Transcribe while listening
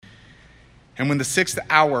And when the 6th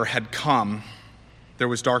hour had come, there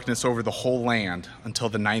was darkness over the whole land until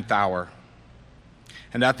the 9th hour.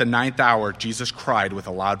 And at the 9th hour, Jesus cried with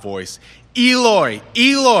a loud voice, Eloi,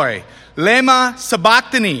 Eloi, lema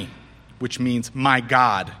sabachthani, which means, my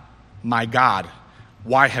God,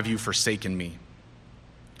 why have you forsaken me?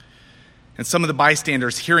 And some of the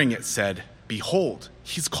bystanders hearing it said, behold,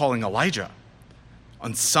 he's calling Elijah.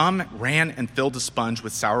 And some ran and filled a sponge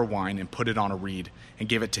with sour wine and put it on a reed and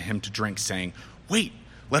gave it to him to drink, saying, wait,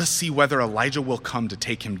 let us see whether Elijah will come to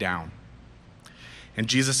take him down. And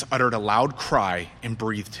Jesus uttered a loud cry and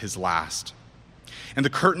breathed his last. And the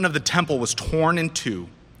curtain of the temple was torn in two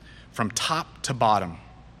from top to bottom.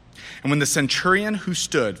 And when the centurion who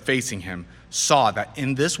stood facing him saw that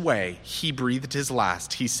in this way he breathed his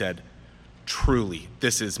last, he said, truly,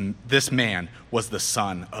 this man was the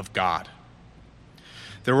Son of God.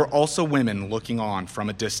 There were also women looking on from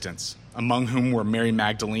a distance, among whom were Mary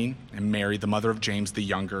Magdalene and Mary, the mother of James the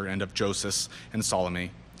younger, and of Joseph and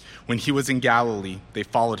Salome. When he was in Galilee, they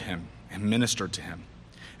followed him and ministered to him.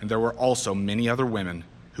 And there were also many other women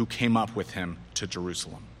who came up with him to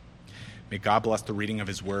Jerusalem. May God bless the reading of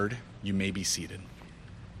his word. You may be seated.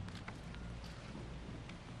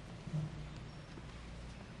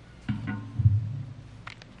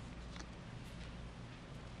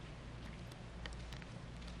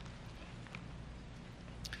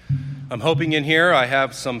 I'm hoping in here I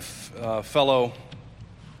have some fellow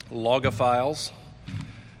logophiles.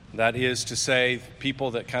 That is to say,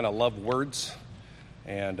 people that kind of love words.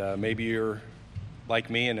 And maybe you're like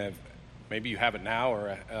me, and maybe you have it now,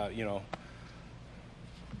 or,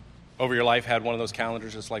 over your life had one of those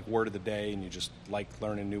calendars that's like word of the day, and you just like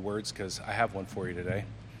learning new words, because I have one for you today.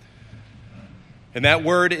 And that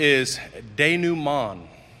word is denouement.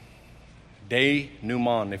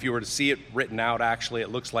 Denouement. If you were to see it written out, actually, it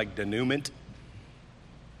looks like denouement,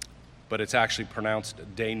 but it's actually pronounced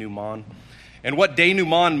denouement. And what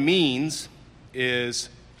denouement means is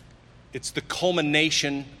it's the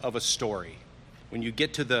culmination of a story. When you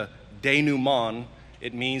get to the denouement,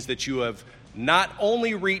 it means that you have not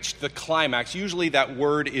only reached the climax. Usually that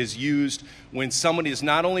word is used when somebody is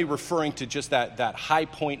not only referring to just that high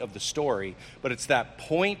point of the story, but it's that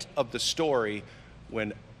point of the story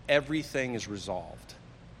when everything is resolved.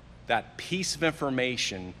 That piece of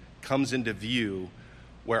information comes into view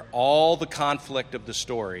where all the conflict of the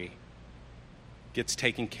story gets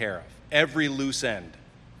taken care of. Every loose end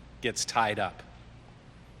gets tied up.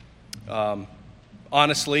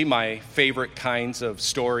 Honestly, my favorite kinds of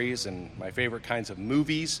stories and my favorite kinds of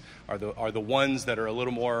movies are the ones that are a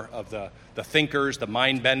little more of the thinkers, the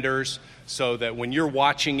mind benders, so that when you're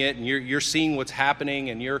watching it and you're seeing what's happening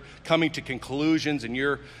and you're coming to conclusions and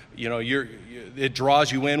it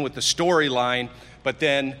draws you in with the storyline, but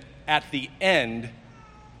then at the end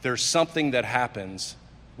there's something that happens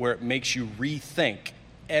where it makes you rethink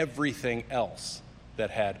everything else that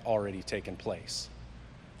had already taken place.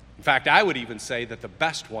 In fact, I would even say that the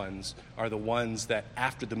best ones are the ones that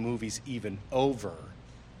after the movie's even over,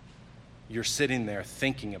 you're sitting there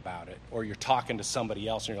thinking about it, or you're talking to somebody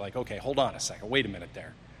else and you're like, okay, hold on a second, wait a minute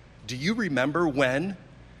there. Do you remember when?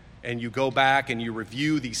 And you go back and you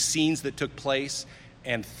review these scenes that took place,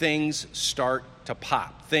 and things start to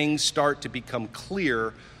pop. Things start to become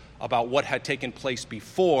clear about what had taken place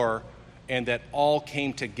before, and that all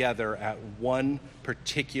came together at one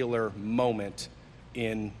particular moment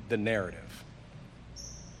in the narrative.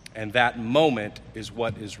 And that moment is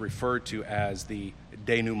what is referred to as the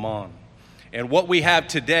denouement. And what we have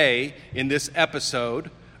today in this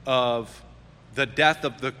episode of the death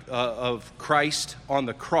of Christ on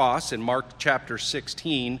the cross in Mark chapter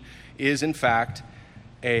 16 is in fact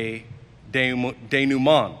a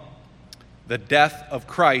denouement. The death of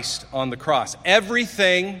Christ on the cross.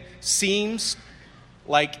 Everything seems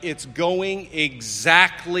like it's going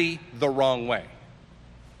exactly the wrong way.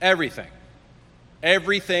 Everything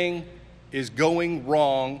is going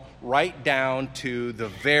wrong right down to the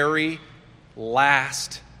very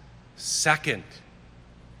last second.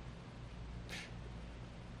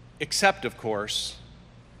 Except, of course,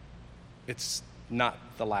 it's not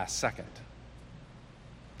the last second.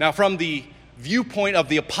 Now, from the viewpoint of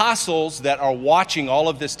the apostles that are watching all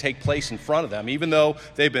of this take place in front of them, even though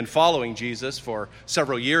they've been following Jesus for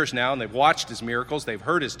several years now, and they've watched his miracles, they've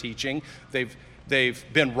heard his teaching, they've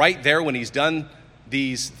been right there when he's done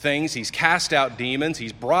these things. He's cast out demons.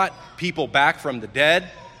 He's brought people back from the dead.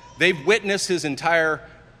 They've witnessed his entire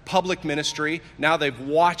public ministry. Now they've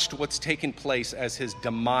watched what's taken place as his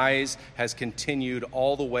demise has continued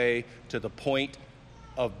all the way to the point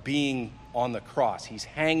of being on the cross. He's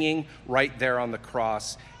hanging right there on the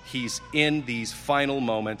cross. He's in these final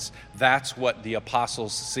moments. That's what the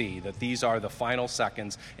apostles see, that these are the final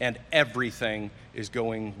seconds, and everything is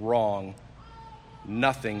going wrong.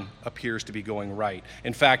 Nothing appears to be going right.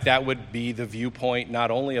 In fact, that would be the viewpoint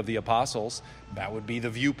not only of the apostles, that would be the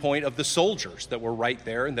viewpoint of the soldiers that were right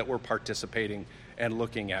there and that were participating and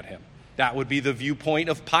looking at him. That would be the viewpoint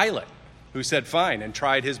of Pilate, who said fine and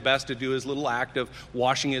tried his best to do his little act of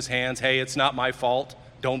washing his hands. Hey, it's not my fault.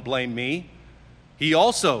 Don't blame me. He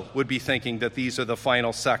also would be thinking that these are the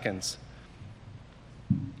final seconds.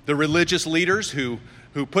 The religious leaders who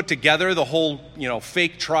put together the whole,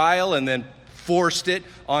 fake trial and then forced it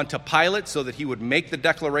onto Pilate so that he would make the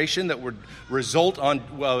declaration that would result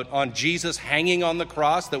on Jesus hanging on the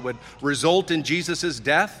cross, that would result in Jesus'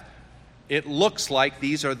 death. It looks like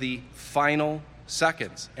these are the final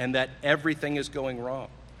seconds and that everything is going wrong.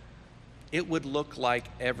 It would look like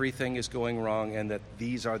everything is going wrong and that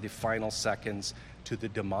these are the final seconds to the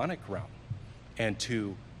demonic realm and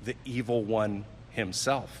to the evil one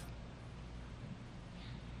himself.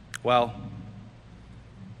 Well,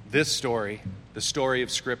 this story, the story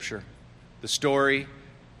of Scripture, the story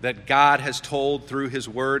that God has told through His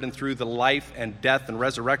Word and through the life and death and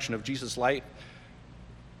resurrection of Jesus' life,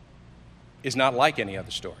 is not like any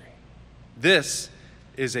other story. This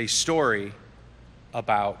is a story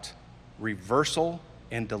about reversal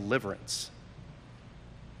and deliverance.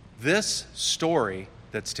 This story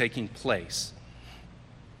that's taking place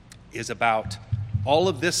is about all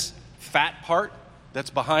of this fat part that's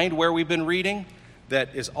behind where we've been reading,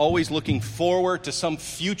 that is always looking forward to some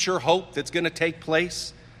future hope that's going to take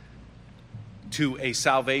place, to a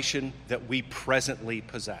salvation that we presently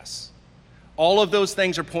possess. All of those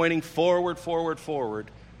things are pointing forward,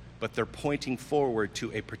 but they're pointing forward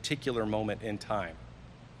to a particular moment in time.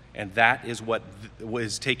 And that is what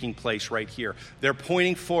is taking place right here. They're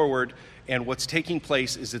pointing forward, and what's taking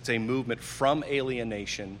place is it's a movement from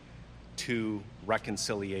alienation to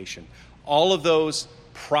reconciliation. All of those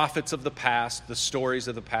prophets of the past, the stories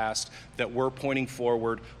of the past that were pointing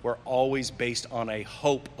forward were always based on a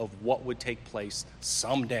hope of what would take place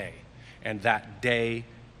someday. And that day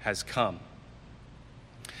has come.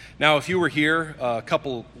 Now, if you were here a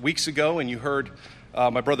couple weeks ago and you heard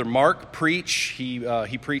my brother Mark preach,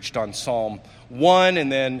 he preached on Psalm 1,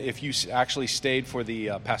 and then if you actually stayed for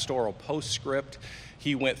the pastoral postscript,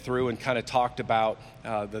 he went through and kind of talked about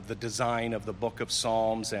the design of the book of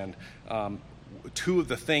Psalms, and two of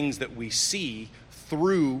the things that we see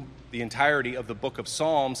through the entirety of the book of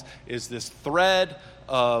Psalms is this thread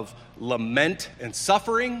of lament and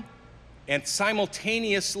suffering, and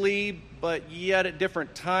simultaneously, but yet at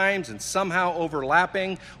different times and somehow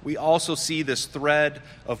overlapping, we also see this thread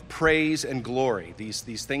of praise and glory.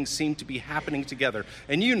 These things seem to be happening together.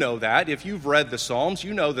 And you know that. If you've read the Psalms,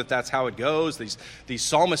 you know that that's how it goes. These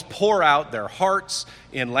psalmists pour out their hearts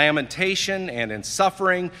in lamentation and in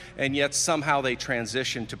suffering, and yet somehow they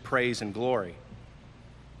transition to praise and glory.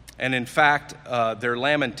 And in fact, their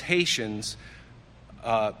lamentations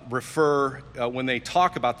refer, when they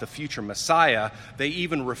talk about the future Messiah, they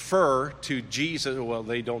even refer to Jesus. Well,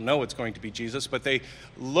 they don't know it's going to be Jesus, but they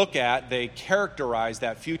characterize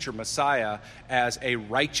that future Messiah as a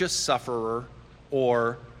righteous sufferer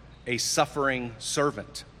or a suffering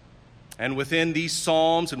servant. And within these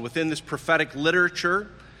Psalms and within this prophetic literature,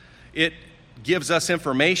 it gives us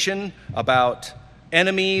information about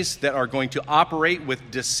enemies that are going to operate with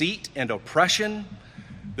deceit and oppression,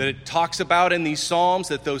 that it talks about in these Psalms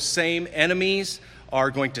that those same enemies are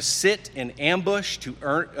going to sit in ambush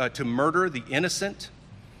to murder the innocent.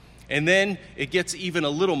 And then it gets even a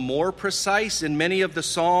little more precise in many of the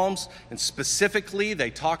Psalms, and specifically they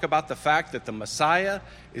talk about the fact that the Messiah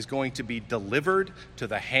is going to be delivered to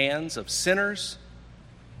the hands of sinners,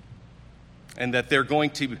 and that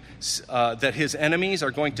that his enemies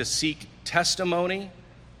are going to seek testimony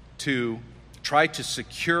to try to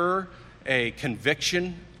secure a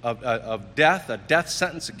conviction of death, a death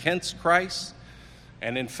sentence against Christ.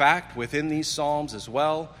 And in fact, within these Psalms as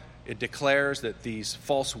well, it declares that these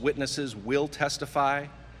false witnesses will testify.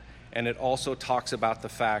 And it also talks about the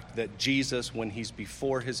fact that Jesus, when he's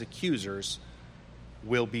before his accusers,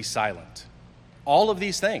 will be silent. All of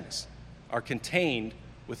these things are contained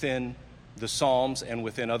within the Psalms and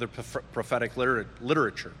within other prophetic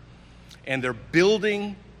literature. And they're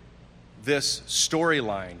building this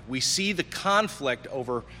storyline. We see the conflict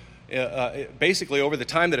basically over the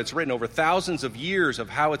time that it's written, over thousands of years of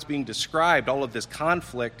how it's being described, all of this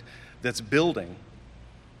conflict that's building.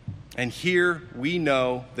 And here we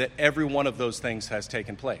know that every one of those things has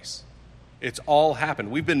taken place. It's all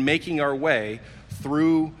happened. We've been making our way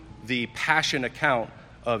through the passion account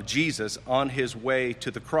of Jesus on his way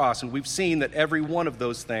to the cross. And we've seen that every one of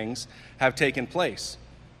those things have taken place.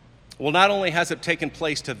 Well, not only has it taken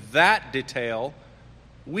place to that detail,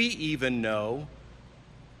 we even know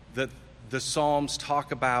that the Psalms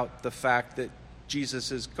talk about the fact that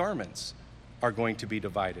Jesus' garments are going to be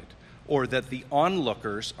divided, or that the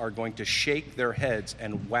onlookers are going to shake their heads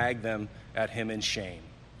and wag them at him in shame.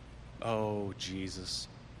 Oh, Jesus.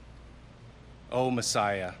 Oh,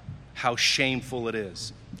 Messiah, how shameful it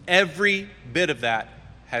is. Every bit of that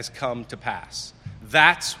has come to pass.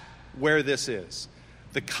 That's where this is.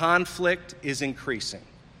 The conflict is increasing.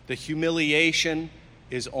 The humiliation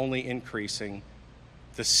is only increasing.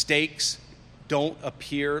 The stakes don't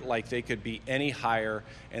appear like they could be any higher,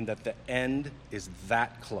 and that the end is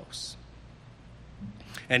that close.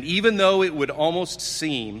 And even though it would almost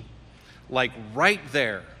seem like right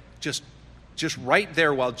there, just right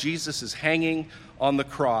there while Jesus is hanging on the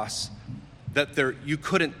cross, that you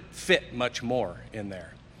couldn't fit much more in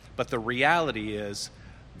there. But the reality is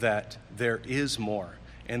that there is more.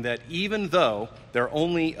 And that even though there are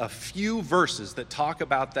only a few verses that talk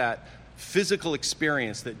about that physical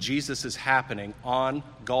experience that Jesus is happening on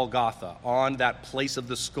Golgotha, on that place of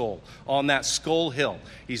the skull, on that skull hill.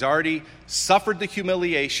 He's already suffered the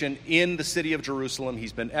humiliation in the city of Jerusalem.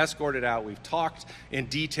 He's been escorted out. We've talked in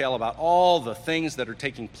detail about all the things that are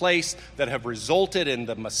taking place that have resulted in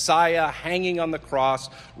the Messiah hanging on the cross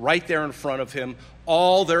right there in front of him.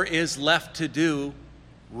 All there is left to do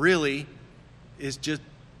really is just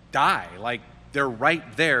die. Like they're right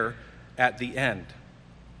there at the end.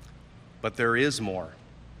 But there is more.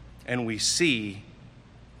 And we see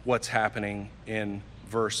what's happening in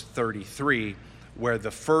verse 33, where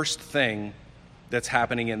the first thing that's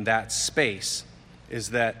happening in that space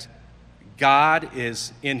is that God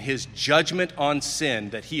is in his judgment on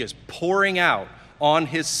sin, that he is pouring out on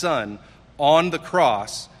his Son on the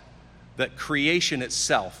cross, that creation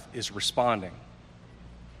itself is responding.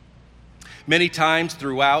 Many times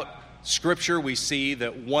throughout Scripture, we see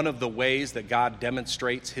that one of the ways that God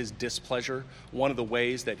demonstrates his displeasure, one of the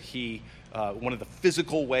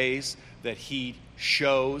physical ways that he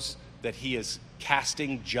shows that he is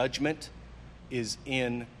casting judgment is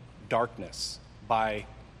in darkness, by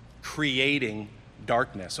creating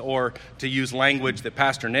darkness. Or to use language that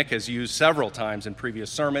Pastor Nick has used several times in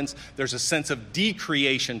previous sermons, there's a sense of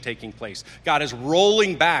decreation taking place. God is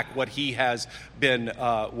rolling back what he has been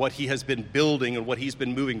building and what he's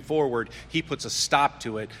been moving forward. He puts a stop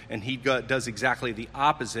to it, and he does exactly the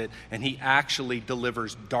opposite, and he actually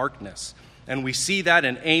delivers darkness. And we see that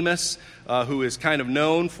in Amos, who is kind of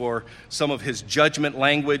known for some of his judgment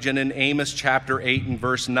language. And in Amos chapter 8 and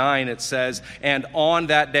verse 9, it says, "And on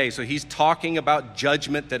that day," so he's talking about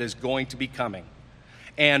judgment that is going to be coming.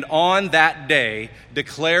 "And on that day,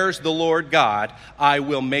 declares the Lord God, I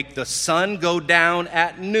will make the sun go down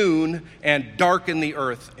at noon and darken the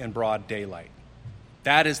earth in broad daylight."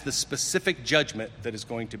 That is the specific judgment that is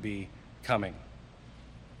going to be coming.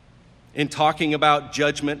 In talking about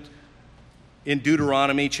judgment, in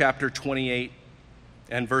Deuteronomy chapter 28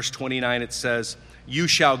 and verse 29, it says, "You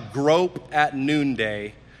shall grope at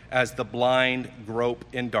noonday as the blind grope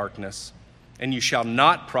in darkness, and you shall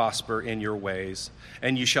not prosper in your ways,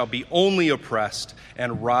 and you shall be only oppressed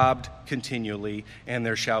and robbed continually, and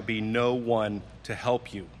there shall be no one to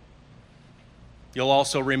help you." You'll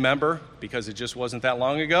also remember, because it just wasn't that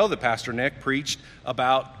long ago, that Pastor Nick preached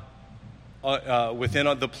about within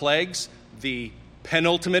the plagues, the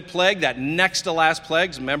penultimate plague, that next to last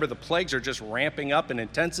plagues. Remember, the plagues are just ramping up in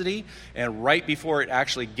intensity, and right before it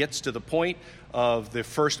actually gets to the point of the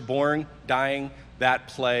firstborn dying, that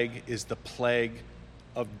plague is the plague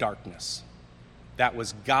of darkness. That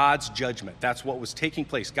was God's judgment. That's what was taking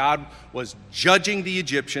place. God was judging the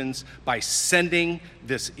Egyptians by sending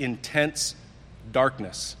this intense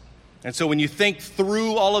darkness. And so when you think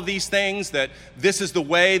through all of these things, that this is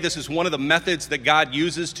one of the methods that God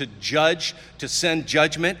uses to judge, to send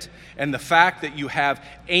judgment, and the fact that you have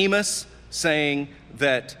Amos saying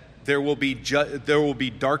that there will be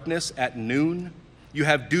darkness at noon, you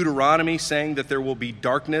have Deuteronomy saying that there will be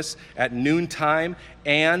darkness at noontime,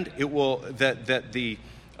 and that the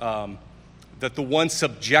one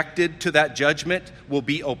subjected to that judgment will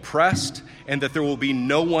be oppressed, and that there will be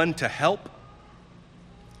no one to help.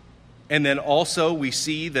 And then also we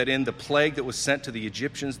see that in the plague that was sent to the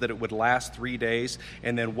Egyptians, that it would last 3 days.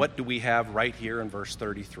 And then what do we have right here in verse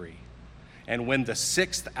 33? "And when the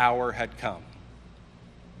 6th hour had come."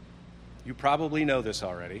 You probably know this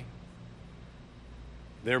already.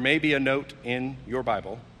 There may be a note in your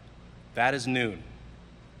Bible. That is noon.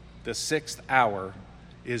 The 6th hour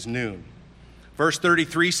is noon. Verse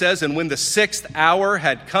 33 says, "And when the 6th hour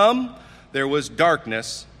had come, there was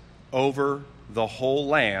darkness over the whole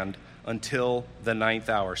land until the 9th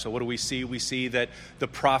hour." So what do we see? We see that the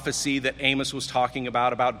prophecy that Amos was talking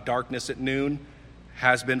about darkness at noon,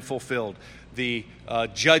 has been fulfilled. The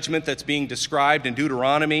judgment that's being described in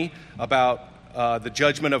Deuteronomy about the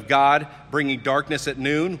judgment of God bringing darkness at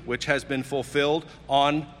noon, which has been fulfilled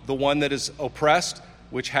on the one that is oppressed,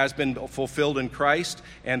 which has been fulfilled in Christ,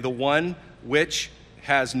 and the one which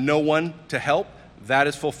has no one to help, that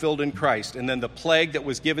is fulfilled in Christ. And then the plague that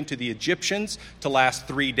was given to the Egyptians to last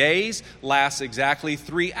 3 days lasts exactly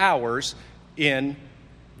 3 hours in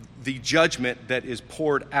the judgment that is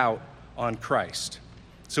poured out on Christ.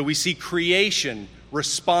 So we see creation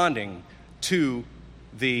responding to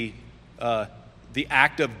the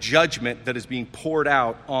act of judgment that is being poured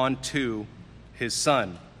out onto his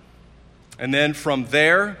Son. And then from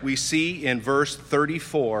there, we see in verse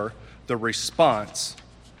 34 the response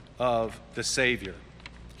of the Savior.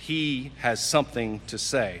 He has something to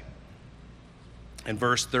say. In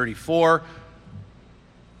verse 34,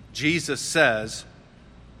 Jesus says,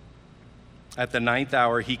 at the 9th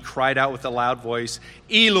hour, he cried out with a loud voice,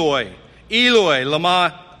 "Eloi, Eloi,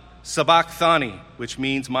 lama sabachthani," which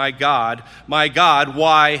means, my God,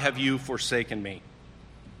 why have you forsaken me?"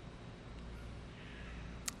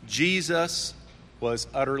 Jesus was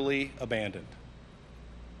utterly abandoned.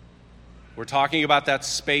 We're talking about that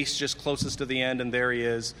space just closest to the end, and there he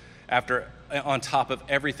is. On top of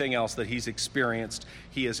everything else that he's experienced,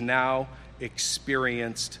 he has now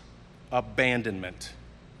experienced abandonment.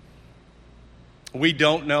 We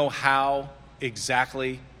don't know how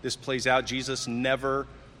exactly this plays out. Jesus never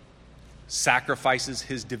sacrifices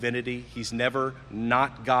his divinity. He's never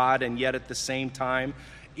not God, and yet at the same time,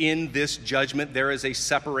 in this judgment, there is a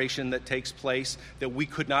separation that takes place that we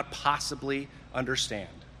could not possibly understand.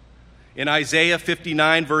 In Isaiah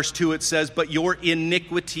 59, verse 2, it says, "But your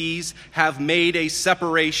iniquities have made a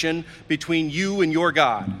separation between you and your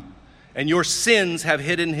God, and your sins have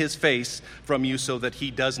hidden his face from you so that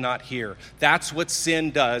he does not hear." That's what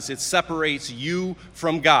sin does. It separates you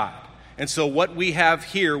from God. And so what we have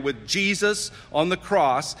here with Jesus on the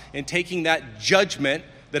cross and taking that judgment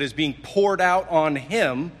that is being poured out on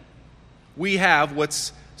him, we have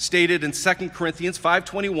what's stated in 2 Corinthians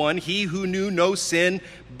 5:21, "He who knew no sin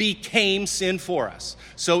became sin for us."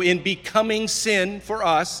 So in becoming sin for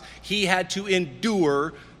us, he had to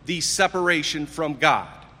endure the separation from God,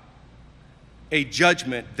 a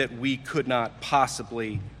judgment that we could not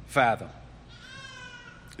possibly fathom.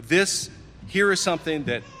 Here is something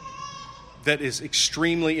that is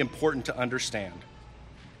extremely important to understand.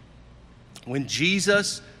 When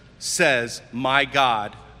Jesus says, my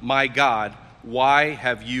God, why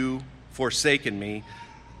have you forsaken me?"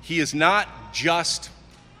 he is not just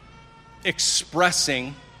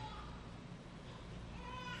expressing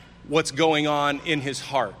what's going on in his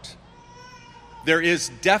heart. There is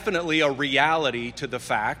definitely a reality to the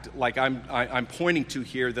fact, like I'm pointing to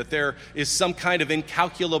here, that there is some kind of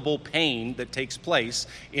incalculable pain that takes place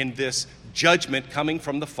in this judgment coming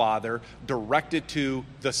from the Father, directed to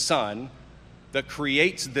the Son, that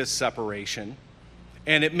creates this separation.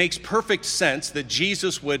 And it makes perfect sense that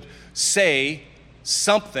Jesus would say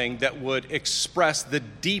something that would express the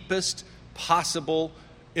deepest possible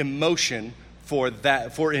emotion for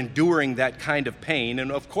enduring that kind of pain. And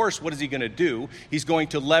of course, what is he going to do? He's going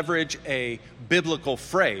to leverage a biblical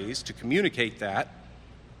phrase to communicate that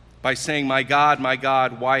by saying, my God,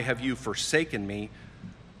 why have you forsaken me?"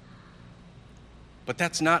 But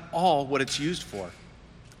that's not all what it's used for.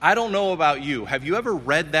 I don't know about you. Have you ever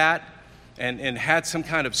read that and had some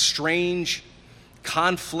kind of strange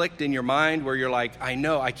conflict in your mind where you're like,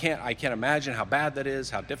 I can't imagine how bad that is,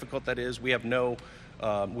 how difficult that is. We have no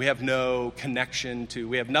connection to,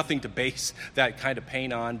 we have nothing to base that kind of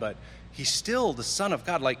pain on, but he's still the Son of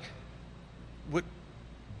God. Like,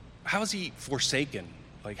 how is he forsaken?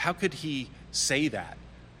 Like, how could he say that?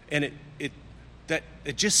 And it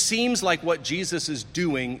just seems like what Jesus is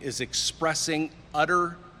doing is expressing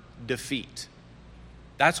utter defeat.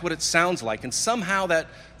 That's what it sounds like. And somehow that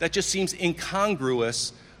just seems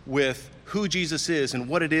incongruous with who Jesus is and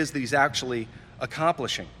what it is that he's actually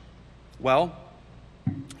accomplishing. Well,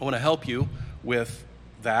 I want to help you with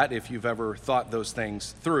that if you've ever thought those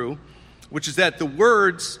things through, which is that the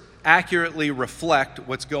words accurately reflect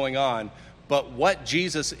what's going on, but what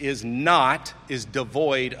Jesus is not is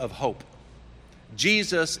devoid of hope.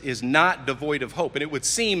 Jesus is not devoid of hope. And it would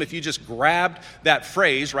seem if you just grabbed that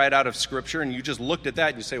phrase right out of Scripture and you just looked at that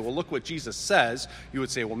and you say, well, look what Jesus says, you would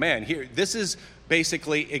say, well, man, this is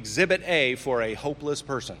basically exhibit A for a hopeless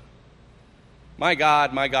person. my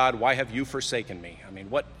God, why have you forsaken me? I mean,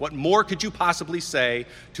 what more could you possibly say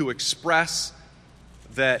to express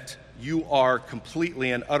that you are completely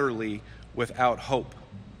and utterly without hope?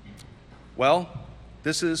 Well,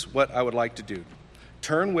 this is what I would like to do.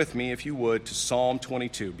 Turn with me, if you would, to Psalm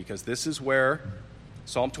 22, because this is where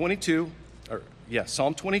Psalm 22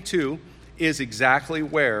 is exactly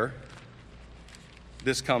where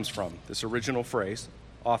this comes from, this original phrase,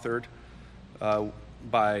 authored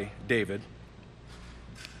by David.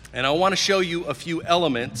 And I want to show you a few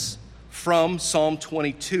elements from Psalm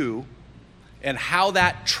 22 and how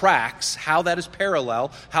that tracks, how that is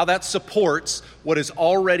parallel, how that supports what is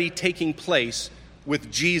already taking place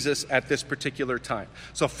with Jesus at this particular time.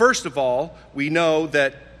 So first of all, we know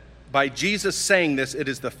that by Jesus saying this, it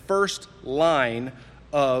is the first line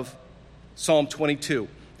of Psalm 22.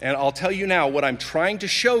 And I'll tell you now, what I'm trying to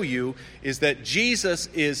show you is that Jesus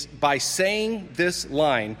is, by saying this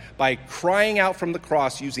line, by crying out from the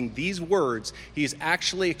cross using these words, he is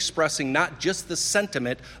actually expressing not just the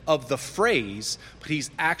sentiment of the phrase, but he's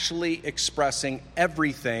actually expressing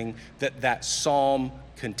everything that that psalm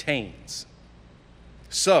contains.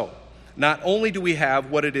 So, not only do we have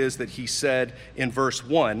what it is that he said in verse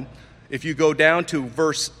 1, if you go down to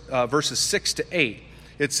verses 6 to 8,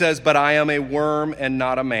 it says, "But I am a worm and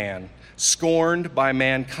not a man, scorned by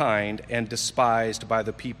mankind and despised by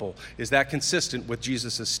the people." Is that consistent with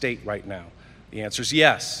Jesus' state right now? The answer is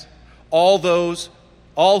yes. All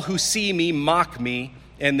who see me mock me,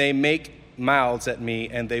 and they make mouths at me,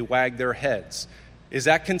 and they wag their heads. Is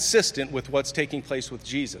that consistent with what's taking place with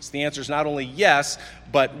Jesus? The answer is not only yes,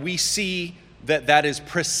 but we see that is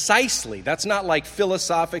precisely, that's not like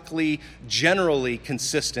philosophically, generally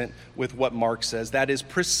consistent with what Mark says. That is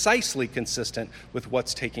precisely consistent with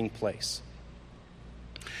what's taking place.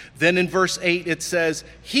 Then in verse 8 it says,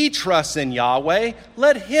 "He trusts in Yahweh,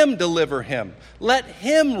 let him deliver him. Let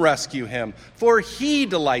him rescue him, for he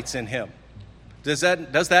delights in him." Does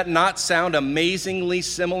that not sound amazingly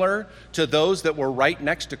similar to those that were right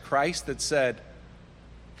next to Christ that said,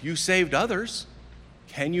 "You saved others.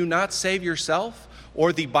 Can you not save yourself?"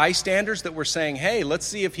 Or the bystanders that were saying, "Hey, let's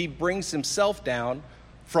see if he brings himself down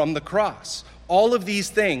from the cross." All of these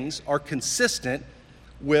things are consistent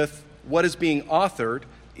with what is being authored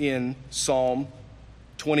in Psalm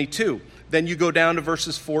 22. Then you go down to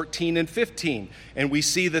verses 14 and 15, and we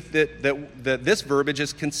see that this verbiage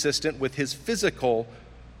is consistent with his physical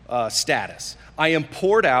status. "I am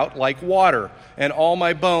poured out like water, and all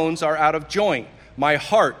my bones are out of joint. My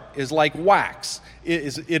heart is like wax.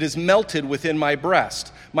 It is melted within my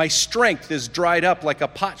breast. My strength is dried up like a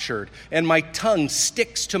potsherd, and my tongue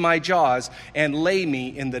sticks to my jaws and lay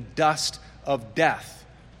me in the dust of death."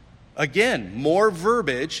 Again, more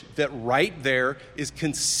verbiage that right there is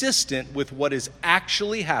consistent with what is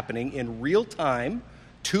actually happening in real time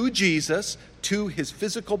to Jesus, to his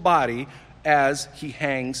physical body as he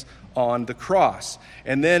hangs on the cross.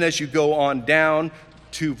 And then as you go on down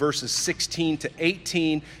to verses 16 to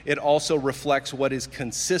 18, it also reflects what is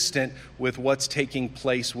consistent with what's taking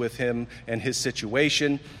place with him and his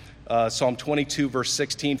situation. Psalm 22, verse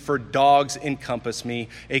 16, "For dogs encompass me,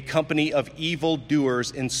 a company of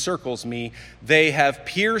evildoers encircles me. They have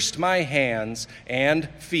pierced my hands and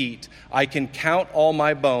feet. I can count all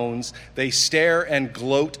my bones. They stare and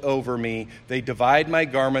gloat over me. They divide my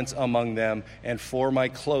garments among them, and for my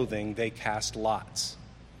clothing they cast lots."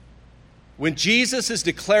 When Jesus is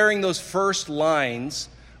declaring those first lines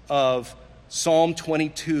of Psalm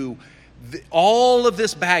 22, all of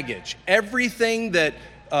this baggage, everything that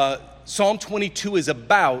Psalm 22 is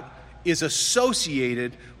about, is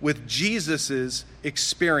associated with Jesus'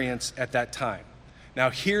 experience at that time. Now,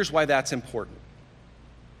 here's why that's important.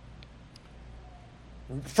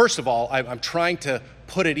 First of all, I'm trying to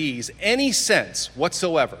put at ease any sense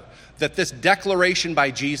whatsoever that this declaration by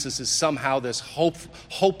Jesus is somehow this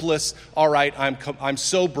hopeless, all right, I'm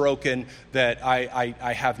so broken that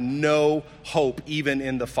I have no hope even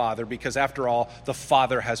in the Father, because after all, the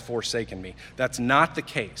Father has forsaken me. That's not the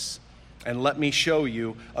case. And let me show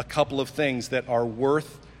you a couple of things that are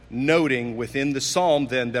worth noting within the psalm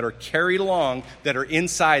then that are carried along, that are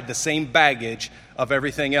inside the same baggage of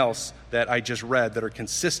everything else that I just read, that are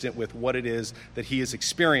consistent with what it is that he is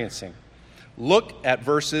experiencing. Look at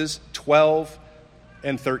verses 12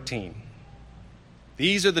 and 13.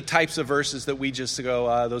 These are the types of verses that we just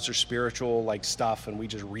go, those are spiritual like stuff, and we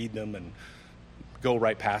just read them and go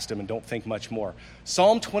right past them and don't think much more.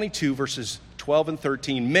 Psalm 22, verses 12 and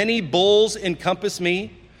 13. "Many bulls encompass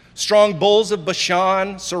me. Strong bulls of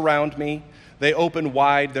Bashan surround me. They open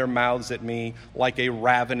wide their mouths at me like a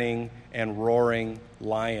ravening and roaring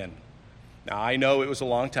lion." Now, I know it was a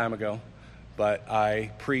long time ago, but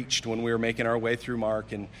I preached when we were making our way through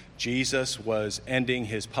Mark, and Jesus was ending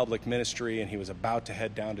his public ministry, and he was about to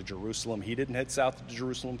head down to Jerusalem. He didn't head south to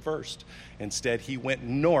Jerusalem first. Instead, he went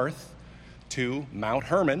north to Mount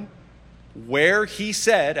Hermon, where he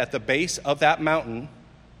said, at the base of that mountain,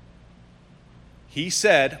 he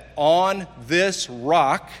said, "On this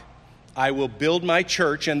rock I will build my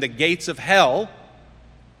church, and the gates of hell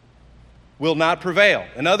will not prevail."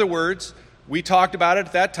 In other words, we talked about it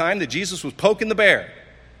at that time that Jesus was poking the bear.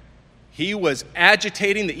 He was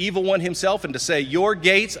agitating the evil one himself, and to say, your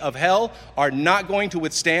gates of hell are not going to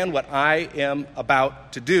withstand what I am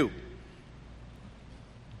about to do.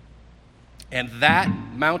 And that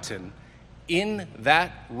mountain in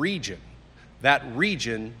that region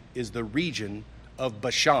is the region of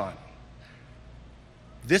Bashan.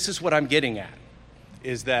 This is what I'm getting at,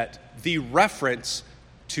 is that the reference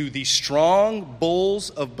to the strong bulls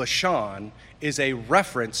of Bashan is a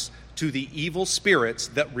reference to the evil spirits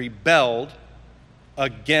that rebelled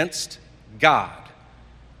against God.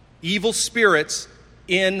 Evil spirits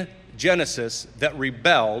in Genesis that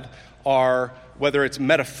rebelled are, whether it's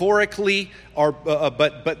metaphorically or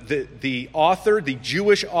but the author, the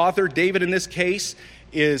Jewish author, David in this case,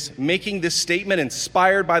 is making this statement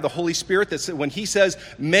inspired by the Holy Spirit that when he says,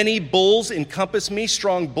 "Many bulls encompass me,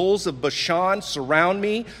 strong bulls of Bashan surround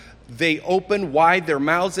me. They open wide their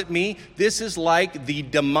mouths at me." This is like the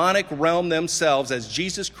demonic realm themselves as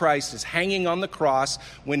Jesus Christ is hanging on the cross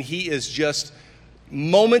when he is just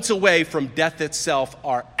moments away from death itself,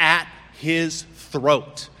 are at his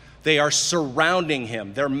throat. They are surrounding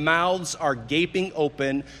him. Their mouths are gaping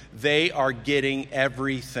open. They are getting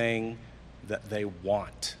everything that they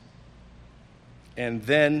want. And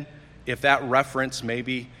then, if that reference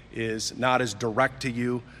maybe is not as direct to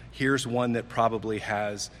you, here's one that probably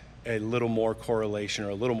has a little more correlation or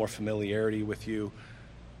a little more familiarity with you.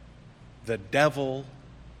 The devil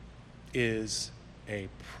is a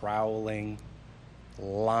prowling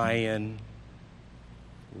lion,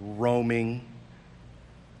 roaming.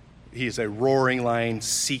 He is a roaring lion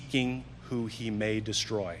seeking who he may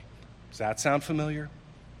destroy. Does that sound familiar?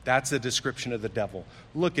 That's the description of the devil.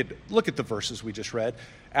 Look at the verses we just read.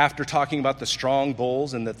 After talking about the strong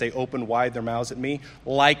bulls and that they open wide their mouths at me,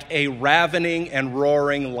 like a ravening and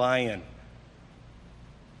roaring lion.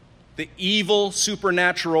 The evil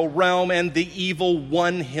supernatural realm and the evil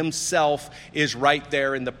one himself is right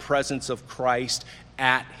there in the presence of Christ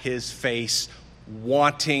at his face,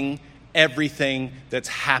 wanting everything that's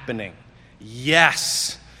happening.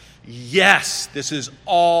 Yes, this is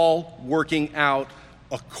all working out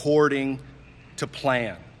according to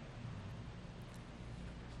plan.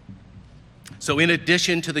 So in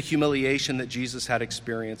addition to the humiliation that Jesus had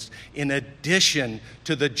experienced, in addition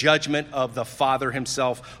to the judgment of the Father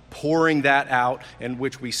himself pouring that out, in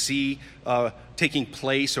which we see taking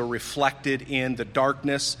place or reflected in the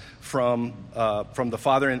darkness from the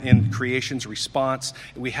Father in creation's response,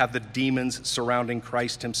 we have the demons surrounding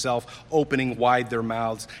Christ himself, opening wide their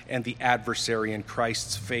mouths, and the adversary in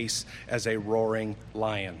Christ's face as a roaring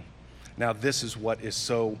lion. Now, this is what is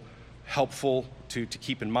so helpful to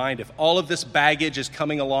keep in mind. If all of this baggage is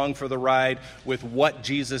coming along for the ride with what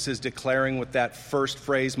Jesus is declaring with that first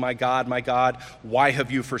phrase, my God, why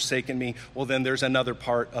have you forsaken me?" Well, then there's another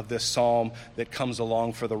part of this psalm that comes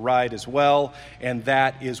along for the ride as well, and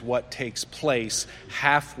that is what takes place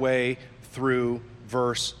halfway through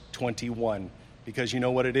verse 21. Because you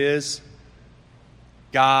know what it is?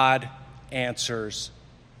 God answers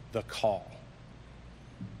the call.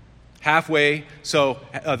 Halfway, so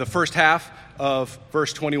the first half of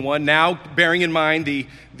verse 21. Now, bearing in mind the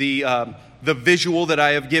visual that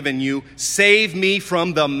I have given you, save me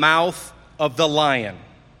from the mouth of the lion.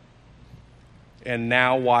 And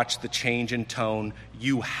now watch the change in tone.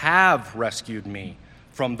 You have rescued me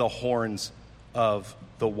from the horns of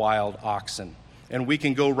the wild oxen. And we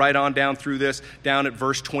can go right on down through this, down at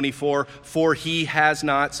verse 24. For he has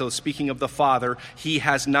not, so speaking of the Father, he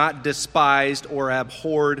has not despised or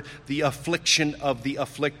abhorred the affliction of the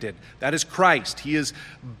afflicted. That is Christ. He is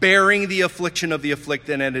bearing the affliction of the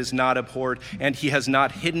afflicted and is not abhorred. And he has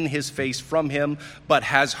not hidden his face from him, but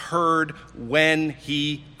has heard when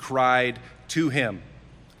he cried to him.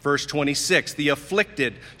 Verse 26, the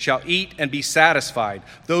afflicted shall eat and be satisfied.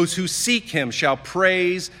 Those who seek him shall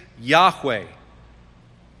praise Yahweh.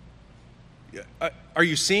 Are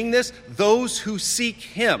you seeing this? Those who seek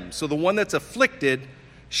him, so the one that's afflicted,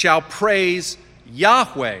 shall praise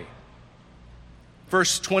Yahweh.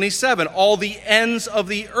 Verse 27, all the ends of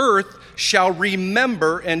the earth shall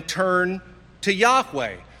remember and turn to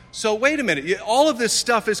Yahweh. So wait a minute, all of this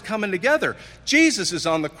stuff is coming together. Jesus is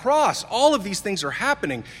on the cross. All of these things are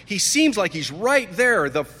happening. He seems like he's right there,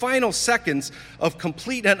 the final seconds of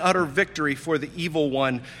complete and utter victory for the evil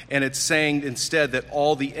one. And it's saying instead that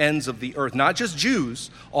all the ends of the earth, not just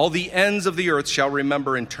Jews, all the ends of the earth shall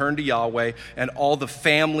remember and turn to Yahweh, and all the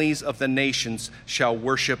families of the nations shall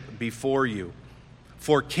worship before you.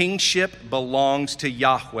 For kingship belongs to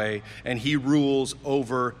Yahweh, and he rules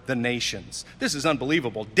over the nations. This is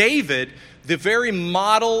unbelievable. David, the very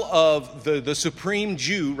model of the supreme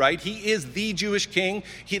Jew, right? He is the Jewish king.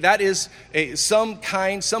 That is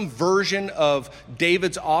some version of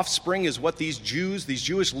David's offspring is what these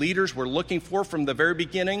Jewish leaders were looking for from the very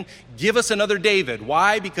beginning. Give us another David.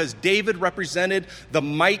 Why? Because David represented the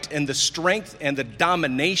might and the strength and the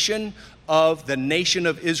domination of the nation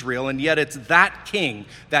of Israel, and yet it's that King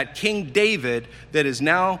David,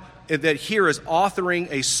 that here is authoring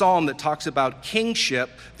a psalm that talks about kingship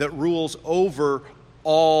that rules over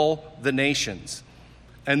all the nations.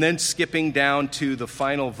 And then skipping down to the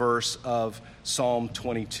final verse of Psalm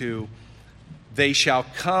 22, they shall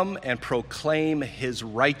come and proclaim his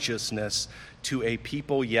righteousness to a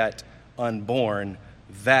people yet unborn,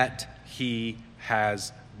 that he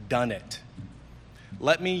has done it.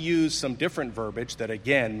 Let me use some different verbiage that,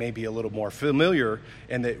 again, may be a little more familiar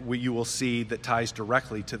and that you will see that ties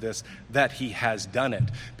directly to this, that he has done it.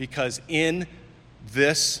 Because in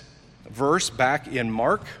this verse back in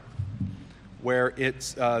Mark, where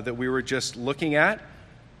it's that we were just looking at,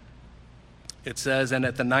 it says, and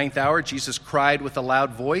at the 9th hour, Jesus cried with a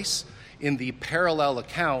loud voice. In the parallel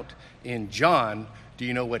account in John, do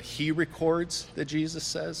you know what he records that Jesus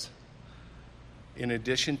says? In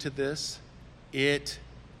addition to this, it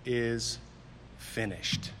is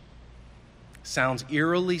finished. Sounds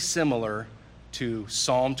eerily similar to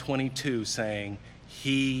Psalm 22 saying,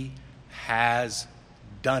 he has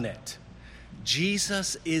done it.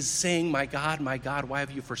 Jesus is saying, my God, why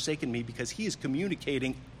have you forsaken me? Because he is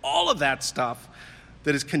communicating all of that stuff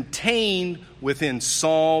that is contained within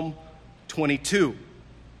Psalm 22.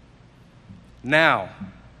 Now,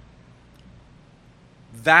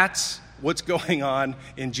 that's what's going on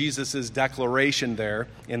in Jesus' declaration there,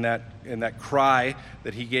 in that cry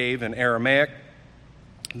that he gave in Aramaic.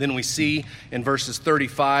 Then we see in verses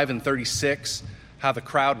 35 and 36 how the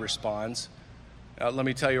crowd responds. Let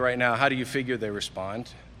me tell you right now, how do you figure they respond?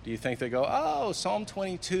 Do you think they go, oh, Psalm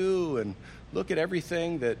 22, and look at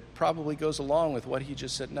everything that probably goes along with what he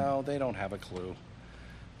just said? No, they don't have a clue.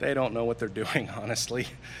 They don't know what they're doing, honestly.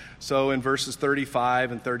 So in verses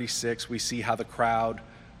 35 and 36, we see how the crowd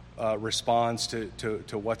responds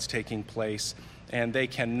to what's taking place, and they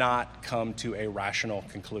cannot come to a rational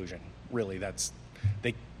conclusion. Really,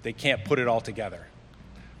 they can't put it all together.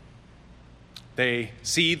 They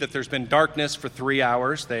see that there's been darkness for 3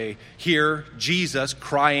 hours. They hear Jesus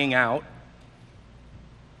crying out.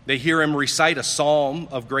 They hear him recite a psalm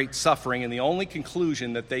of great suffering, and the only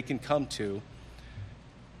conclusion that they can come to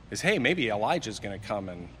is, hey, maybe Elijah's going to come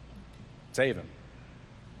and save him.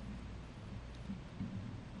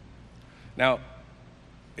 Now,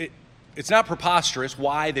 it's not preposterous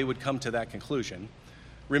why they would come to that conclusion.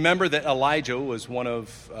 Remember that Elijah was one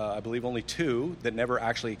of, I believe, only 2 that never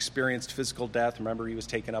actually experienced physical death. Remember, he was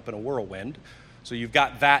taken up in a whirlwind. So you've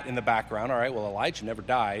got that in the background. All right, well, Elijah never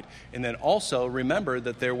died. And then also remember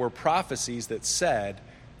that there were prophecies that said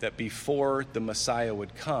that before the Messiah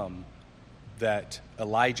would come, that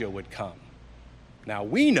Elijah would come. Now,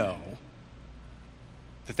 we know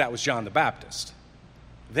that was John the Baptist.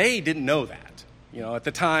 They didn't know that. At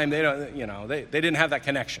the time, they didn't have that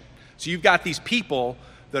connection. So you've got these people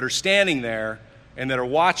that are standing there and that are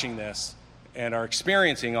watching this and are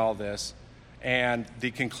experiencing all this, and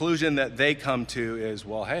the conclusion that they come to is,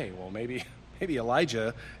 maybe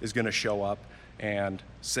Elijah is going to show up and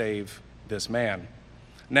save this man.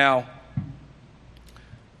 Now,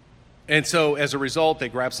 and so as a result, they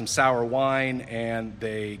grab some sour wine and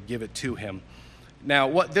they give it to him.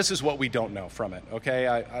 Now, this is what we don't know from it, okay?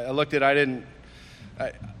 I looked at it,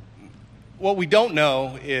 what we don't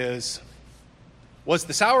know is, was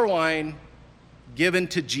the sour wine given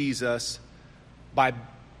to Jesus by,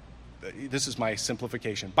 this is my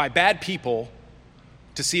simplification, by bad people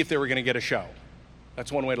to see if they were going to get a show?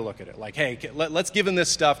 That's one way to look at it. Like, hey, let's give him this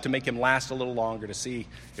stuff to make him last a little longer to see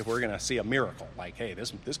if we're going to see a miracle. Like, hey,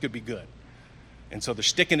 this could be good. And so they're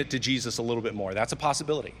sticking it to Jesus a little bit more. That's a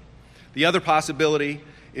possibility. The other possibility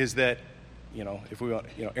is that, if we want,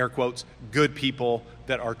 air quotes, good people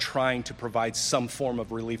that are trying to provide some form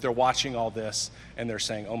of relief. They're watching all this and they're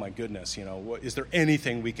saying, oh my goodness, is there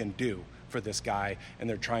anything we can do for this guy? And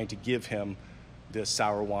they're trying to give him this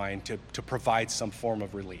sour wine to provide some form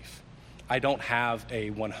of relief. I don't have a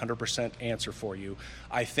 100% answer for you.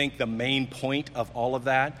 I think the main point of all of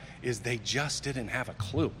that is they just didn't have a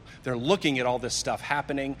clue. They're looking at all this stuff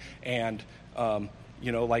happening, and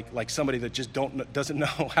like somebody that just doesn't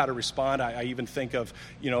know how to respond. I even think of,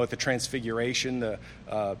 at the Transfiguration,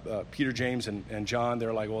 Peter, James, and John,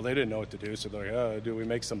 they're like, well, they didn't know what to do, so they're like, oh, do we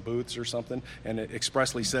make some booths or something? And it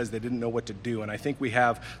expressly says they didn't know what to do. And I think we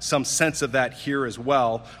have some sense of that here as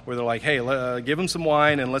well, where they're like, hey, give them some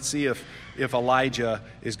wine, and let's see if Elijah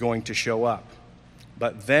is going to show up.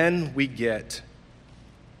 But then we get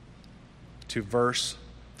to verse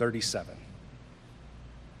 37.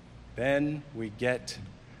 Then we get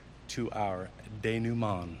to our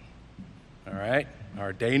denouement, all right?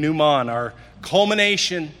 Our denouement, our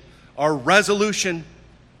culmination, our resolution.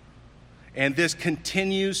 And this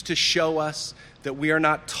continues to show us that we are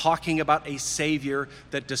not talking about a Savior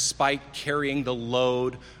that, despite carrying the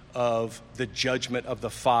load of the judgment of the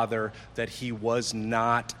Father, that he was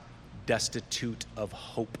not destitute of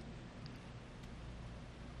hope.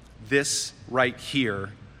 This right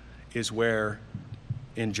here is where,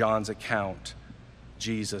 in John's account,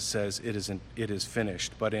 Jesus says it is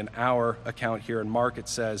finished. But in our account here in Mark, it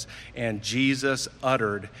says, and Jesus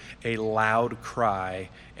uttered a loud cry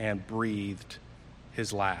and breathed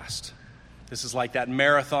his last. This is like that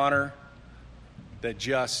marathoner that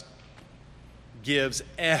just gives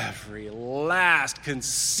every last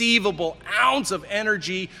conceivable ounce of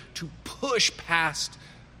energy to push past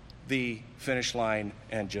the finish line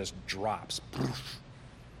and just drops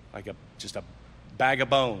like just a bag of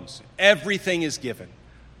bones. Everything is given.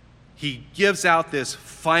 He gives out this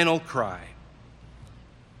final cry.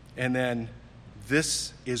 And then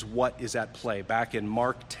this is what is at play. Back in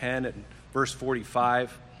Mark 10 and verse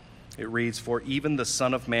 45, it reads, for even the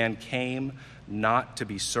Son of Man came not to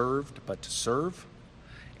be served, but to serve,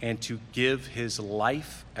 and to give his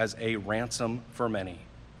life as a ransom for many.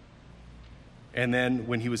 And then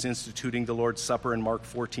when he was instituting the Lord's Supper in Mark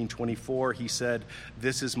 14:24, he said,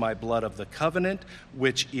 this is my blood of the covenant,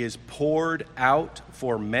 which is poured out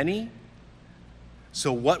for many.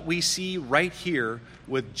 So what we see right here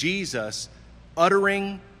with Jesus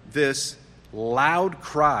uttering this loud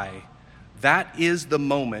cry, that is the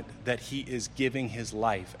moment that he is giving his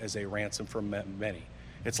life as a ransom for many.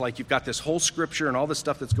 It's like you've got this whole scripture and all this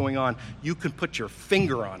stuff that's going on. You can put your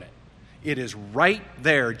finger on it. It is right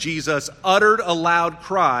there. Jesus uttered a loud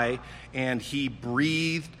cry, and he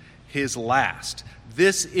breathed his last.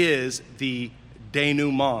 This is the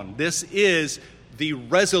denouement. This is the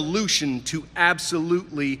resolution to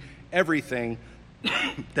absolutely everything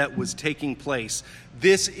that was taking place.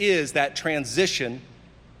 This is that transition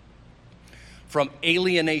from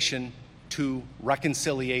alienation to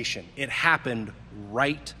reconciliation. It happened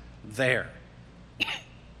right there.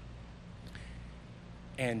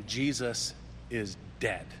 And Jesus is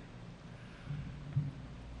dead.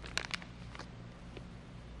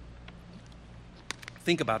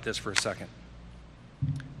 Think about this for a second.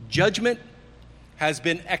 Judgment has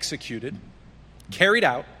been executed, carried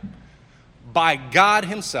out by God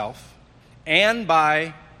himself and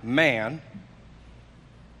by man.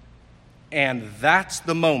 And that's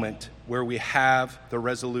the moment where we have the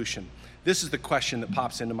resolution. This is the question that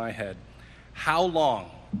pops into my head. How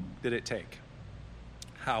long did it take?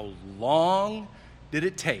 How long did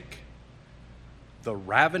it take the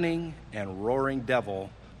ravening and roaring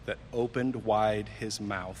devil that opened wide his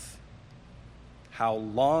mouth? How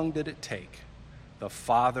long did it take the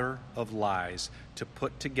father of lies to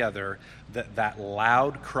put together that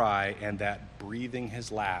loud cry, and that breathing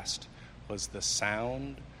his last was the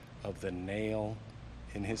sound of the nail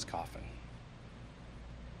in his coffin?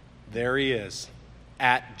 There he is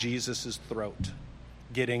at Jesus' throat,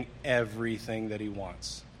 getting everything that he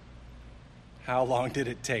wants. How long did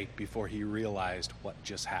it take before he realized what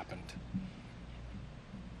just happened?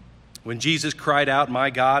 When Jesus cried out, my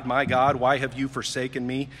God, why have you forsaken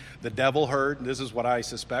me? The devil heard, this is what I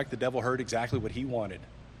suspect, the devil heard exactly what he wanted.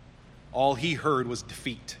 All he heard was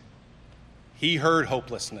defeat. He heard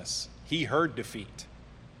hopelessness. He heard defeat.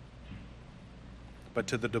 But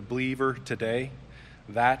to the believer today,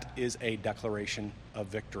 that is a declaration of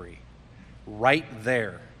victory. Right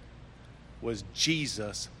there was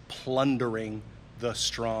Jesus plundering the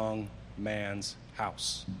strong man's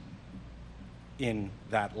house in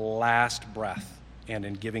that last breath and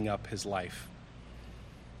in giving up his life.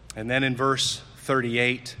 And then in verse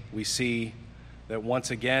 38, we see that once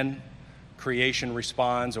again, creation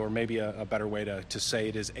responds, or maybe a better way to say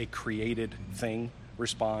it is a created thing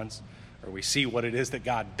responds. Or we see what it is that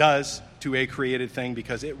God does to a created thing,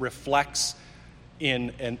 because it reflects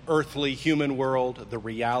in an earthly human world, the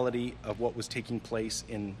reality of what was taking place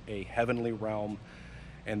in a heavenly realm,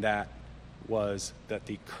 and that was that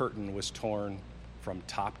the curtain was torn from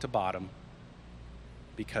top to bottom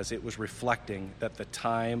because it was reflecting that the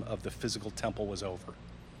time of the physical temple was over.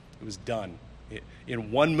 It was done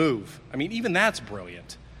in one move. I mean, even that's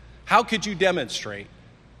brilliant. How could you demonstrate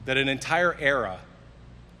that an entire era,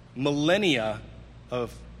 millennia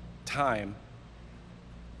of time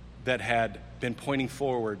that had been pointing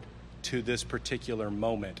forward to this particular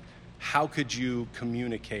moment, how could you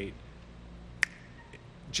communicate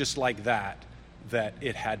just like that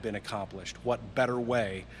it had been accomplished? What better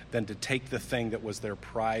way than to take the thing that was their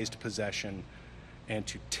prized possession and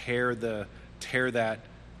to tear that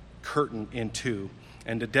curtain in two,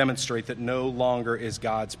 and to demonstrate that no longer is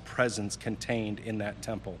God's presence contained in that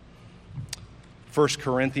temple. 1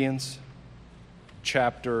 Corinthians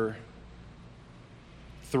chapter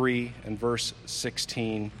 3 and verse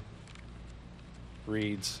 16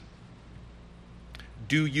 reads,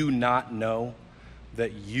 "Do you not know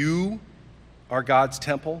that you are God's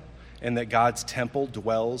temple, and that God's temple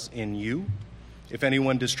dwells in you? If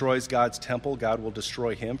anyone destroys God's temple, God will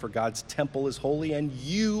destroy him, for God's temple is holy, and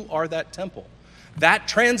you are that temple." That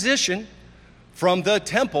transition from the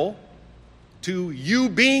temple to you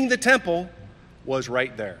being the temple was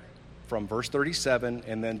right there, from verse 37,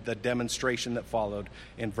 and then the demonstration that followed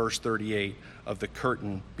in verse 38 of the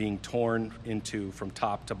curtain being torn in two from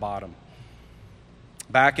top to bottom.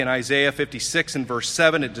 Back in Isaiah 56 and verse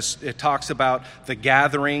 7, it talks about the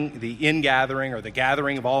gathering, the ingathering, or the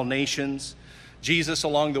gathering of all nations. Jesus,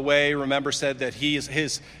 along the way, remember, said that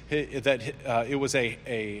it was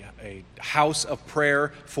a house of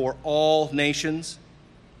prayer for all nations.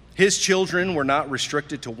 His children were not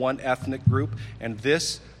restricted to one ethnic group, and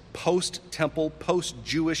this post-temple,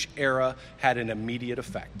 post-Jewish era had an immediate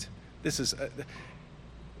effect. This is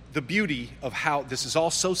the beauty of how this is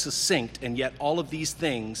all so succinct, and yet all of these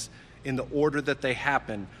things, in the order that they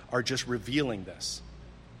happen, are just revealing this.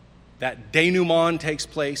 That denouement takes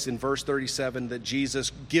place in verse 37, that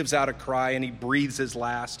Jesus gives out a cry and he breathes his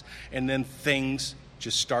last, and then things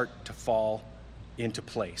just start to fall into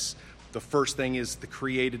place. The first thing is the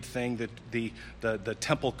created thing, that the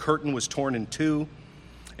temple curtain was torn in two,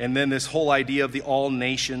 and then this whole idea of the all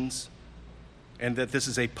nations, and that this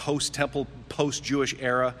is a post-temple, post-Jewish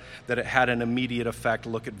era, that it had an immediate effect.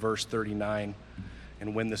 Look at verse 39.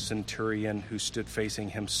 "And when the centurion who stood facing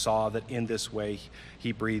him saw that in this way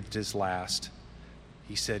he breathed his last,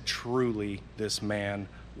 he said, 'Truly, this man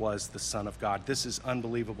was the Son of God.'" This is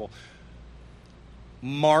unbelievable.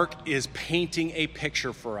 Mark is painting a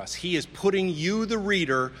picture for us. He is putting you, the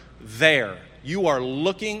reader, there. You are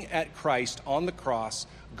looking at Christ on the cross,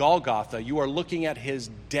 Golgotha. You are looking at his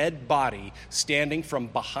dead body standing from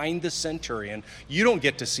behind the centurion. You don't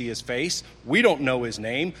get to see his face. We don't know his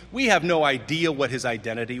name. We have no idea what his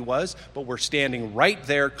identity was, but we're standing right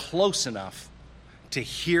there close enough to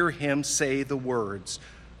hear him say the words,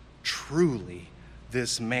 "Truly,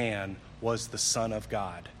 this man was the Son of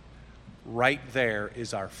God." Right there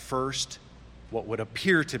is our first, what would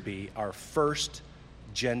appear to be our first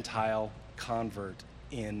Gentile convert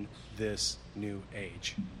in this new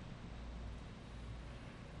age.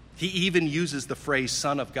 He even uses the phrase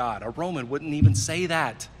 "Son of God." A Roman wouldn't even say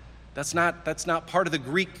that. That's not part of the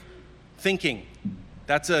Greek thinking.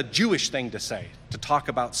 That's a Jewish thing to say, to talk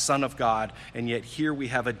about Son of God, and yet here we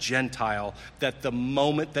have a Gentile that the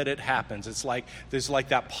moment that it happens, there's like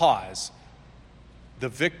that pause. The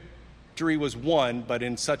victory was won, but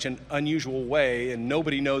in such an unusual way, and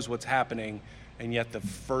nobody knows what's happening, and yet the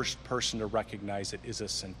first person to recognize it is a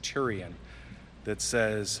centurion that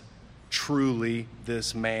says, "Truly,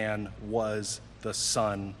 this man was the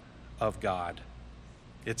Son of God."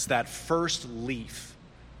 It's that first leaf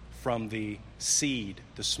from the seed,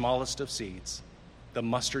 the smallest of seeds, the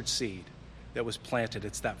mustard seed that was planted.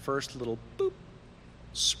 It's that first little boop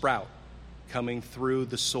sprout coming through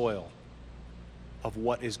the soil of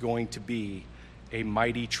what is going to be a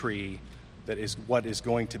mighty tree, that is what is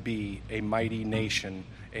going to be a mighty nation,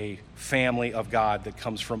 a family of God that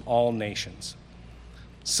comes from all nations.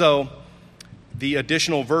 So the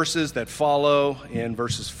additional verses that follow in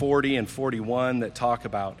verses 40 and 41 that talk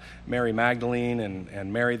about Mary Magdalene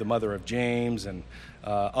and Mary, the mother of James, and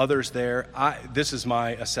others there, this is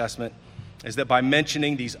my assessment, is that by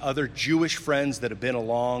mentioning these other Jewish friends that have been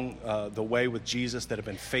along the way with Jesus, that have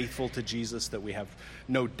been faithful to Jesus, that we have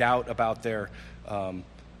no doubt about their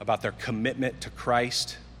commitment to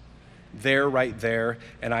Christ, they're right there.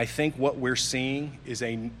 And I think what we're seeing is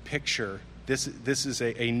a picture. This is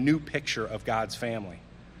a new picture of God's family.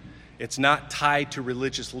 It's not tied to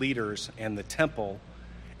religious leaders and the temple,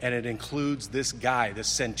 and it includes this guy, this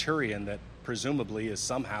centurion that presumably is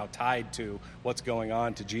somehow tied to what's going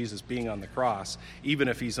on to Jesus being on the cross, even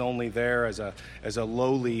if he's only there as a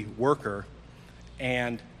lowly worker.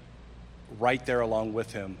 And right there along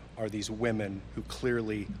with him are these women who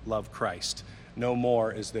clearly love Christ. No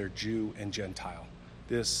more is there Jew and Gentile.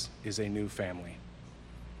 This is a new family.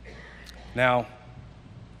 Now,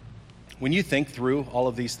 when you think through all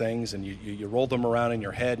of these things and you roll them around in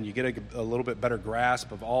your head and you get a little bit better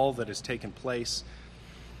grasp of all that has taken place,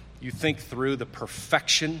 you think through the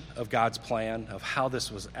perfection of God's plan, of how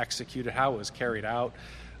this was executed, how it was carried out,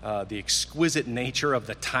 the exquisite nature of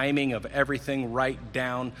the timing of everything, right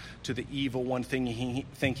down to the evil one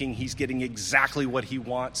thinking he's getting exactly what he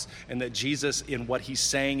wants, and that Jesus, in what he's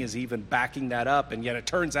saying, is even backing that up, and yet it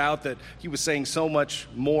turns out that he was saying so much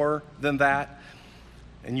more than that.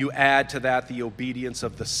 And you add to that the obedience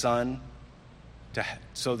of the Son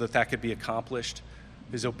so that could be accomplished,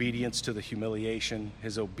 his obedience to the humiliation,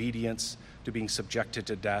 his obedience to being subjected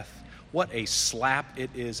to death. What a slap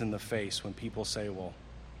it is in the face when people say, well,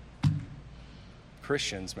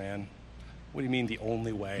 Christians, man, what do you mean the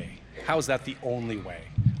only way? How is that the only way?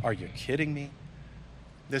 Are you kidding me?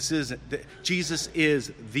 Jesus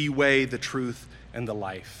is the way, the truth, and the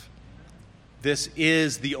life. This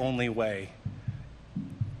is the only way.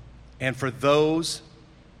 And for those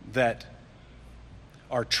that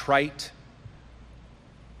are trite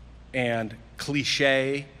and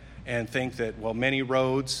cliche and think that, well, many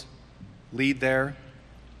roads lead there,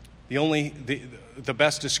 the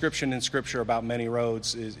best description in Scripture about many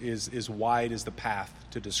roads is wide is the path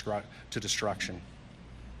to destruction.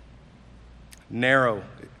 Narrow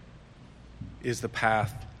is the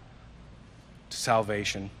path to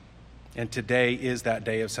salvation. And today is that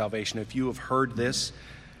day of salvation. If you have heard this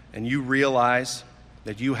and you realize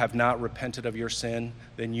that you have not repented of your sin,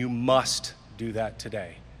 then you must do that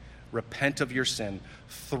today. Repent of your sin.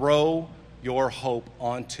 Throw your hope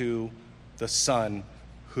onto the Son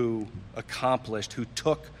who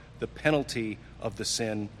took the penalty of the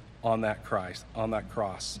sin on that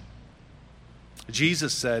cross.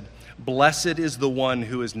 Jesus said, "Blessed is the one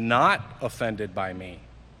who is not offended by me."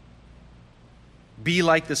 Be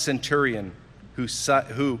like the centurion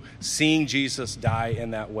who, seeing Jesus die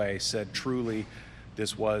in that way, said, "Truly,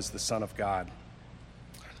 this was the Son of God."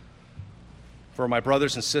 For my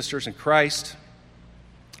brothers and sisters in Christ,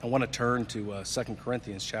 I want to turn to 2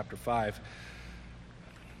 Corinthians chapter 5.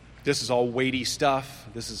 This is all weighty stuff.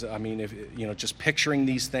 This is, just picturing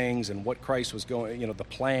these things and what Christ was going, the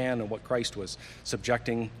plan and what Christ was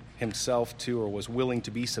subjecting himself to or was willing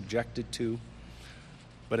to be subjected to.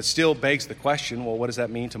 But it still begs the question, well, what does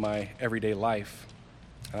that mean to my everyday life?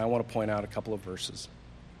 And I want to point out a couple of verses.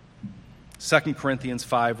 2 Corinthians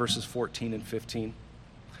 5, verses 14 and 15.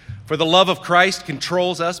 For the love of Christ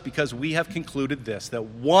controls us because we have concluded this, that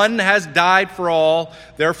one has died for all,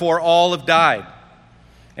 therefore all have died.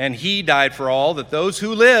 And he died for all, that those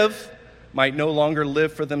who live might no longer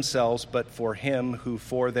live for themselves, but for him who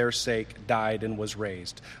for their sake died and was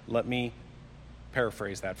raised. Let me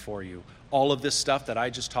paraphrase that for you. All of this stuff that I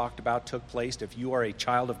just talked about took place. If you are a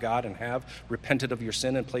child of God and have repented of your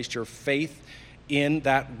sin and placed your faith in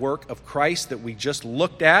that work of Christ that we just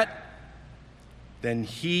looked at, then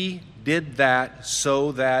he did that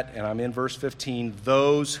so that, and I'm in verse 15,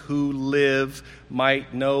 those who live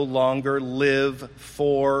might no longer live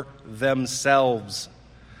for themselves,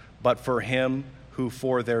 but for him who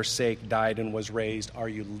for their sake died and was raised. Are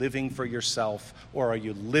you living for yourself, or are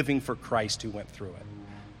you living for Christ who went through it?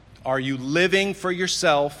 Are you living for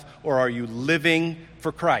yourself, or are you living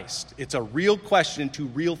for Christ? It's a real question to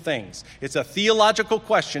real things. It's a theological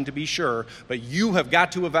question, to be sure, but you have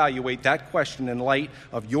got to evaluate that question in light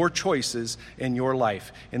of your choices in your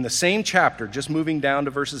life. In the same chapter, just moving down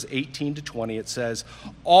to verses 18 to 20, it says,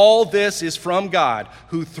 "All this is from God,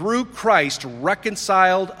 who through Christ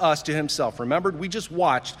reconciled us to himself." Remember, we just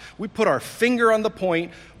watched, we put our finger on the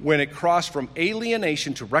point when it crossed from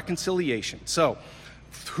alienation to reconciliation. So,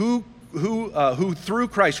 who through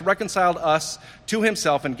Christ reconciled us to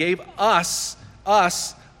himself and gave us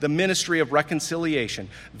the ministry of reconciliation.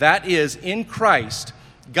 That is, in Christ,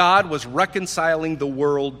 God was reconciling the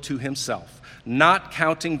world to himself, not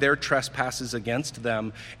counting their trespasses against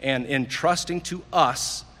them, and entrusting to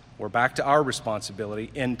us, we're back to our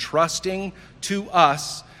responsibility, entrusting to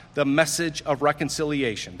us the message of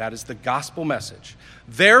reconciliation. That is the gospel message.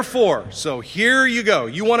 Therefore, so here you go.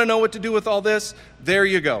 You want to know what to do with all this? There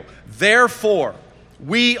you go. Therefore,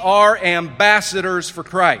 we are ambassadors for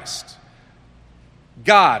Christ.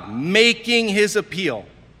 God making his appeal.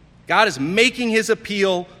 God is making his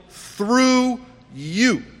appeal through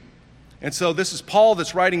you. And so this is Paul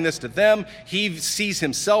that's writing this to them. He sees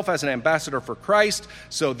himself as an ambassador for Christ.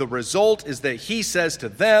 So the result is that he says to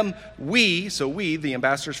them, we, the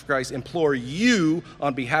ambassadors for Christ, implore you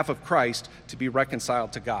on behalf of Christ to be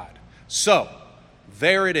reconciled to God. So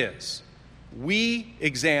there it is. We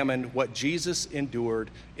examined what Jesus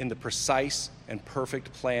endured in the precise and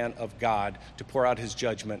perfect plan of God to pour out his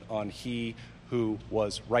judgment on he who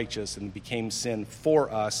was righteous and became sin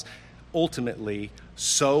for us, ultimately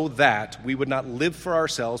so that we would not live for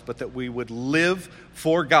ourselves, but that we would live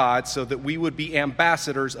for God, so that we would be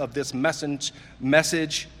ambassadors of this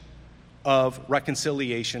message of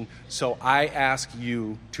reconciliation. So I ask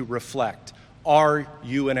you to reflect, are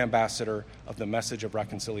you an ambassador of the message of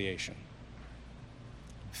reconciliation?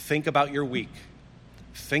 Think about your week.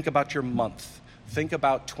 Think about your month. Think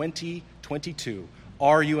about 2022.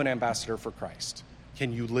 Are you an ambassador for Christ?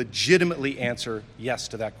 Can you legitimately answer yes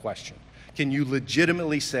to that question? Can you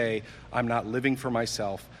legitimately say, I'm not living for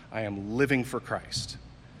myself, I am living for Christ?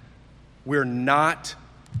 We're not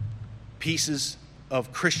pieces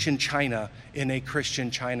of Christian china in a Christian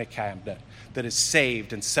china cabinet that is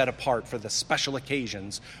saved and set apart for the special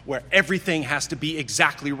occasions where everything has to be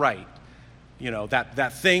exactly right. You know,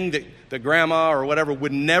 that thing that the grandma or whatever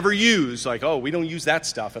would never use, like, oh, we don't use that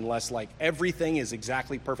stuff unless, like, everything is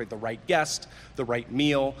exactly perfect. The right guest, the right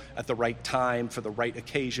meal, at the right time, for the right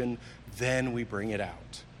occasion, then we bring it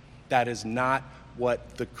out. That is not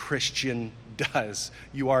what the Christian does.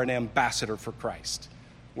 You are an ambassador for Christ.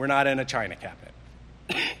 We're not in a china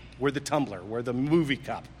cabinet. We're the tumbler. We're the movie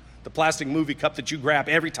cup, the plastic movie cup that you grab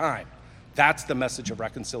every time. That's the message of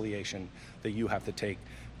reconciliation that you have to take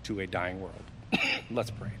to a dying world.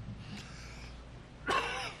 Let's pray.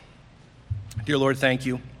 Dear Lord, thank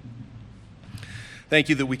you. Thank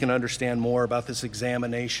you that we can understand more about this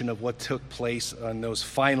examination of what took place in those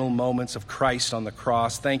final moments of Christ on the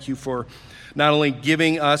cross. Thank you for not only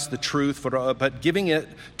giving us the truth, but giving it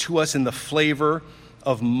to us in the flavor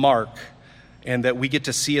of Mark, and that we get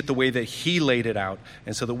to see it the way that he laid it out,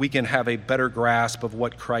 and so that we can have a better grasp of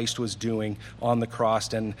what Christ was doing on the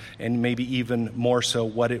cross, and maybe even more so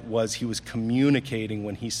what it was he was communicating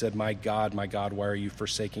when he said, my God, why are you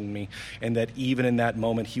forsaking me? And that even in that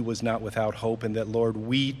moment he was not without hope, and that, Lord,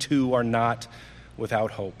 we too are not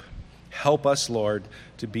without hope. Help us, Lord,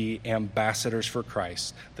 to be ambassadors for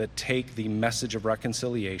Christ that take the message of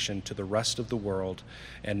reconciliation to the rest of the world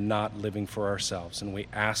and not living for ourselves. And we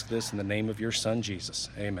ask this in the name of your Son, Jesus.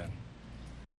 Amen.